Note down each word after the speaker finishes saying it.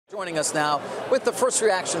Joining us now with the first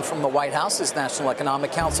reaction from the White House is National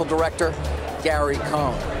Economic Council Director Gary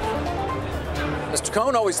Cohn. Mr.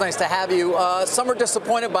 Cohn, always nice to have you. Some are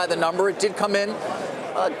disappointed by the number. It did come in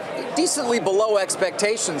decently below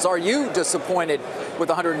expectations. Are you disappointed with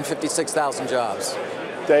 156,000 jobs?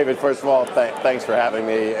 David, first of all, thanks for having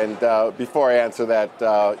me. And before I answer that,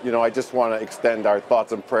 I just want to extend our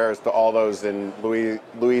thoughts and prayers to all those in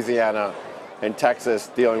Louisiana and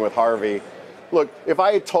Texas dealing with Harvey. Look, if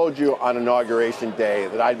I had told you on Inauguration Day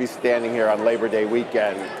that I'd be standing here on Labor Day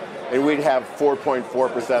weekend and we'd have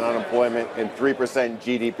 4.4% unemployment and 3%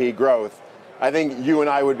 GDP growth, I think you and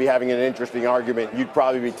I would be having an interesting argument. You'd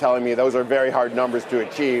probably be telling me those are very hard numbers to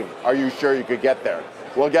achieve. Are you sure you could get there?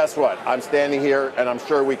 Well, guess what? I'm standing here and I'm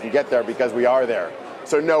sure we can get there because we are there.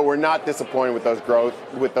 So no, we're not disappointed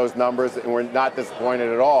with those numbers, and we're not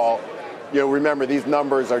disappointed at all. Remember, these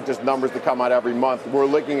numbers are just numbers that come out every month. We're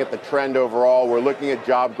looking at the trend overall. We're looking at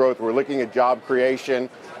job growth. We're looking at job creation.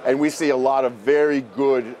 And we see a lot of very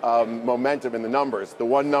good momentum in the numbers. The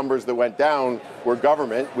one numbers that went down were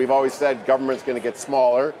government. We've always said government's going to get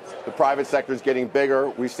smaller. The private sector is getting bigger.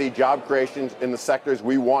 We see job creations in the sectors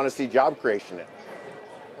we want to see job creation in.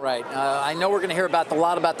 Right. I know we're going to hear a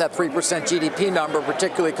lot about that 3% GDP number,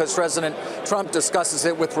 particularly because President Trump discusses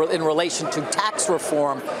it in relation to tax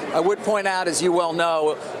reform. I would point out, as you well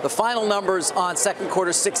know, the final numbers on second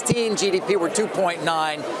quarter 16 GDP were 2.9,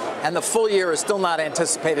 and the full year is still not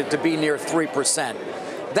anticipated to be near 3%.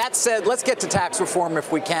 That said, let's get to tax reform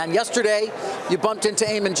if we can. Yesterday, you bumped into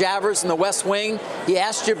Eamon Javers in the West Wing. He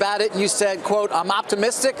asked you about it, and you said, quote, "I'm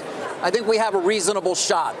optimistic. I think we have a reasonable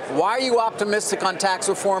shot." Why are you optimistic on tax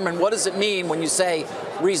reform, and what does it mean when you say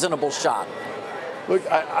reasonable shot? Look,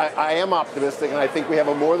 I am optimistic, and I think we have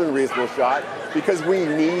a more than reasonable shot because we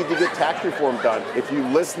need to get tax reform done. If you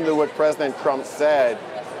listen to what President Trump said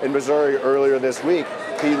in Missouri earlier this week,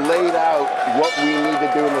 he laid out what we need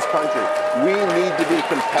to do in this country. We need to be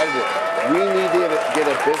competitive. We need to get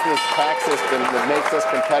a business tax system that makes us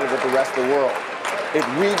competitive with the rest of the world. If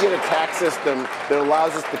we get a tax system that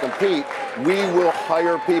allows us to compete, we will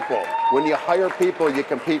hire people. When you hire people, you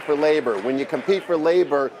compete for labor. When you compete for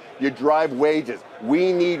labor, you drive wages.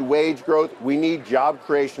 We need wage growth. We need job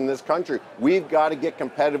creation in this country. We've got to get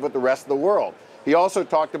competitive with the rest of the world. He also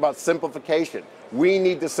talked about simplification. We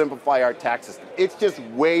need to simplify our tax system. It's just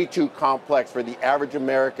way too complex for the average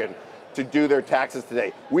American to do their taxes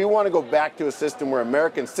today. We want to go back to a system where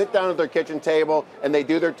Americans sit down at their kitchen table and they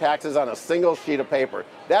do their taxes on a single sheet of paper.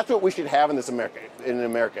 That's what we should have in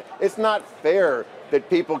America. It's not fair that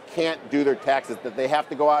people can't do their taxes, that they have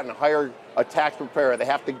to go out and hire a tax preparer, they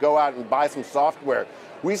have to go out and buy some software.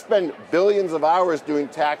 We spend billions of hours doing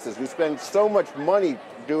taxes. We spend so much money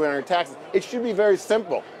doing our taxes. It should be very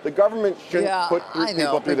simple. The government shouldn't put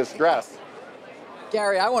people through the stress.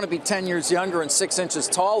 Gary, I want to be 10 years younger and 6 inches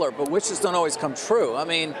taller, but wishes don't always come true. I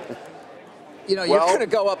mean, you're going to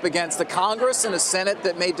go up against a Congress and a Senate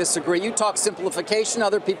that may disagree. You talk simplification,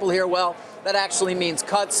 other people here, well, that actually means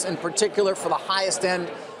cuts, in particular for the highest end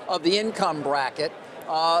of the income bracket.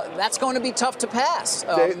 That's going to be tough to pass,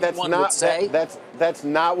 one would say. That's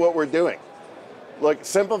not what we're doing. Look,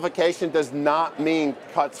 simplification does not mean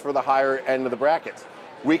cuts for the higher end of the brackets.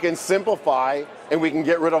 We can simplify and we can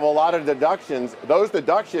get rid of a lot of deductions. Those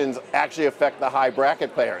deductions actually affect the high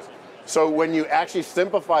bracket payers. So when you actually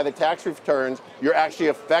simplify the tax returns, you're actually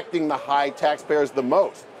affecting the high taxpayers the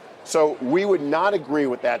most. So we would not agree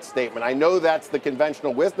with that statement. I know that's the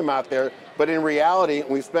conventional wisdom out there, but in reality,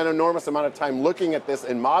 we've spent an enormous amount of time looking at this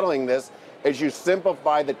and modeling this. As you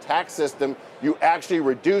simplify the tax system, you actually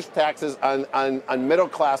reduce taxes on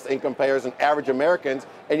middle-class income payers and average Americans,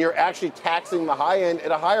 and you're actually taxing the high end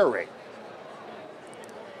at a higher rate.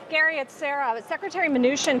 Gary, it's Sarah. Secretary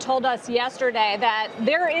Mnuchin told us yesterday that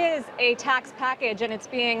there is a tax package, and it's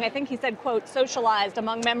being, I think he said, quote, socialized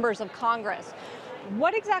among members of Congress.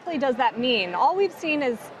 What exactly does that mean? All we've seen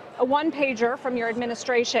is a one-pager from your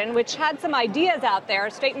administration, which had some ideas out there,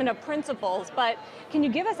 a statement of principles, but can you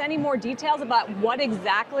give us any more details about what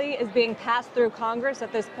exactly is being passed through Congress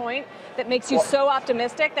at this point that makes you so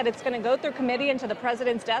optimistic that it's going to go through committee and to the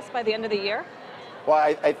president's desk by the end of the year? Well,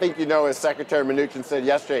 I think, as Secretary Mnuchin said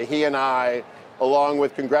yesterday, he and I, along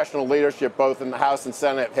with congressional leadership, both in the House and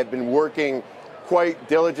Senate, have been working quite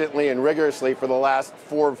diligently and rigorously for the last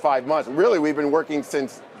 4 or 5 months. Really, we've been working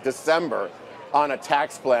since December on a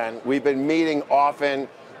tax plan. We've been meeting often.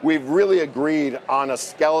 We've really agreed on a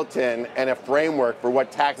skeleton and a framework for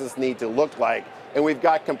what taxes need to look like. And we've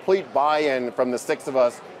got complete buy-in from the 6 of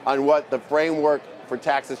us on what the framework for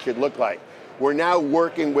taxes should look like. We're now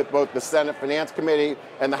working with both the Senate Finance Committee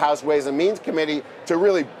and the House Ways and Means Committee to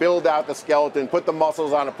really build out the skeleton, put the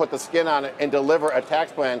muscles on it, put the skin on it, and deliver a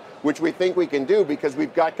tax plan, which we think we can do because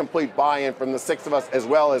we've got complete buy-in from the six of us as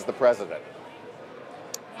well as the president.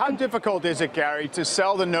 How difficult is it, Gary, to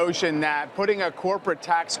sell the notion that putting a corporate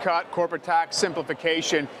tax cut, corporate tax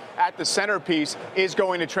simplification at the centerpiece is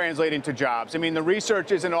going to translate into jobs? I mean, the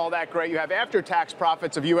research isn't all that great. You have after-tax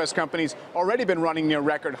profits of U.S. companies already been running near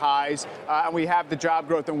record highs, and we have the job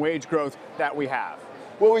growth and wage growth that we have.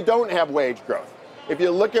 Well, we don't have wage growth. If you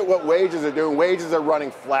look at what wages are doing, wages are running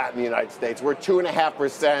flat in the United States. We're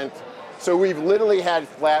 2.5%, so we've literally had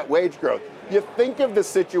flat wage growth. You think of the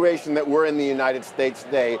situation that we're in the United States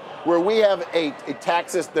today, where we have a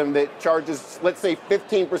tax system that charges, let's say,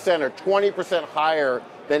 15% or 20% higher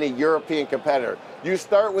than a European competitor. You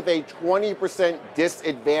start with a 20%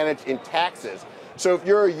 disadvantage in taxes. So if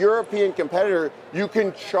you're a European competitor, you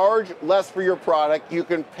can charge less for your product, you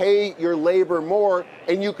can pay your labor more,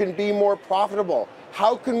 and you can be more profitable.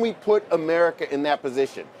 How can we put America in that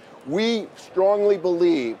position? We strongly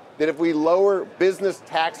believe that if we lower business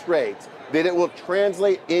tax rates, that it will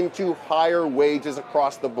translate into higher wages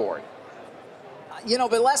across the board. You know,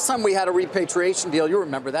 but last time we had a repatriation deal, you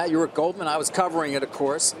remember that. You were at Goldman. I was covering it, of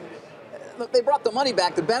course. Look, they brought the money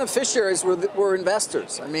back. The beneficiaries were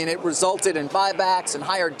investors. I mean, it resulted in buybacks and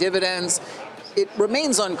higher dividends. It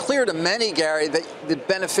remains unclear to many, Gary, that the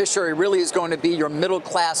beneficiary really is going to be your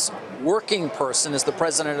middle-class working person, as the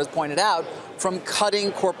president has pointed out, from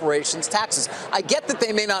cutting corporations' taxes. I get that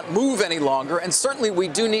they may not move any longer, and certainly we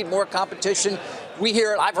do need more competition. We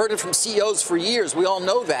hear it, I've heard it from CEOs for years, we all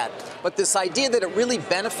know that. But this idea that it really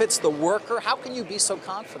benefits the worker, how can you be so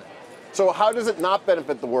confident? So how does it not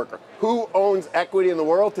benefit the worker? Who owns equity in the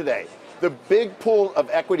world today? The big pool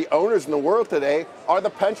of equity owners in the world today are the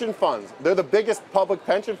pension funds. They're the biggest public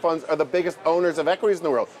pension funds, are the biggest owners of equities in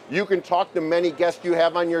the world. You can talk to many guests you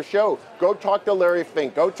have on your show. Go talk to Larry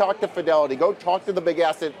Fink, go talk to Fidelity, go talk to the big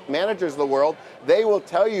asset managers of the world. They will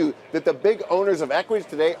tell you that the big owners of equities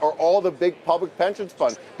today are all the big public pensions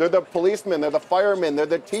funds. They're the policemen, they're the firemen, they're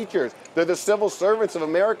the teachers, they're the civil servants of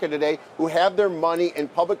America today who have their money in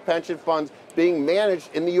public pension funds being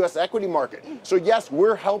managed in the U.S. equity market. So yes,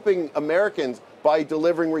 we're helping Americans by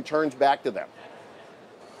delivering returns back to them.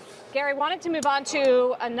 Gary, wanted to move on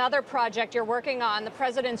to another project you're working on, the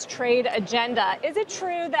president's trade agenda. Is it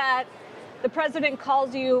true that the president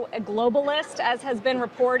calls you a globalist, as has been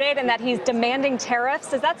reported, and that he's demanding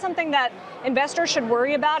tariffs? Is that something that investors should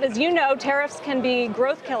worry about? As you know, tariffs can be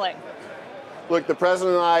growth killing. Look, the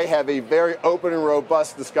president and I have a very open and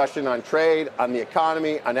robust discussion on trade, on the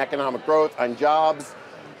economy, on economic growth, on jobs.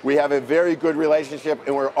 We have a very good relationship,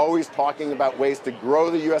 and we're always talking about ways to grow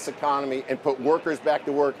the U.S. economy and put workers back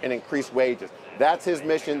to work and increase wages. That's his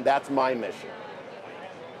mission. That's my mission.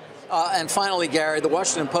 And finally, Gary, the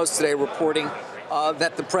Washington Post today reporting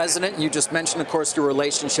that the president, you just mentioned, of course, your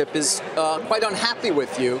relationship, is quite unhappy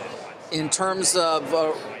with you in terms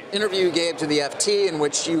of interview you gave to the FT in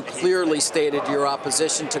which you clearly stated your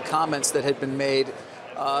opposition to comments that had been made,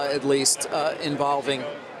 at least involving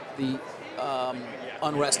the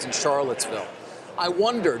unrest in Charlottesville. I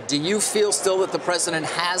wonder, do you feel still that the president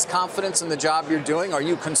has confidence in the job you're doing? Are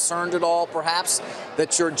you concerned at all, perhaps,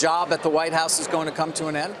 that your job at the White House is going to come to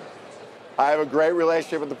an end? I have a great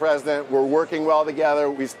relationship with the president. We're working well together.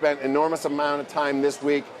 We spent an enormous amount of time this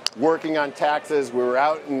week working on taxes. We were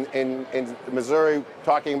out in Missouri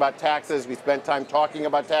talking about taxes. We spent time talking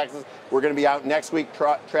about taxes. We're going to be out next week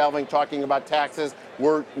traveling, talking about taxes.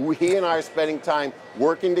 He and I are spending time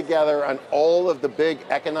working together on all of the big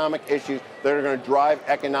economic issues that are going to drive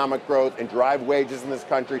economic growth and drive wages in this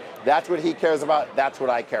country. That's what he cares about. That's what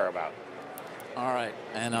I care about. All right.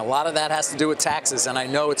 And a lot of that has to do with taxes, and I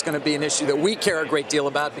know it's going to be an issue that we care a great deal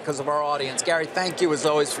about because of our audience. Gary, thank you as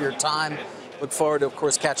always for your time. Look forward to, of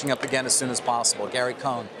course, catching up again as soon as possible. Gary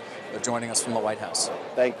Cohn joining us from the White House.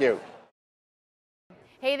 Thank you.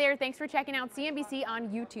 Hey there, thanks for checking out CNBC on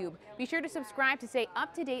YouTube. Be sure to subscribe to stay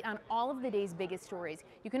up to date on all of the day's biggest stories.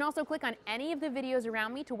 You can also click on any of the videos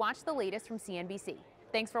around me to watch the latest from CNBC.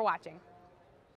 Thanks for watching.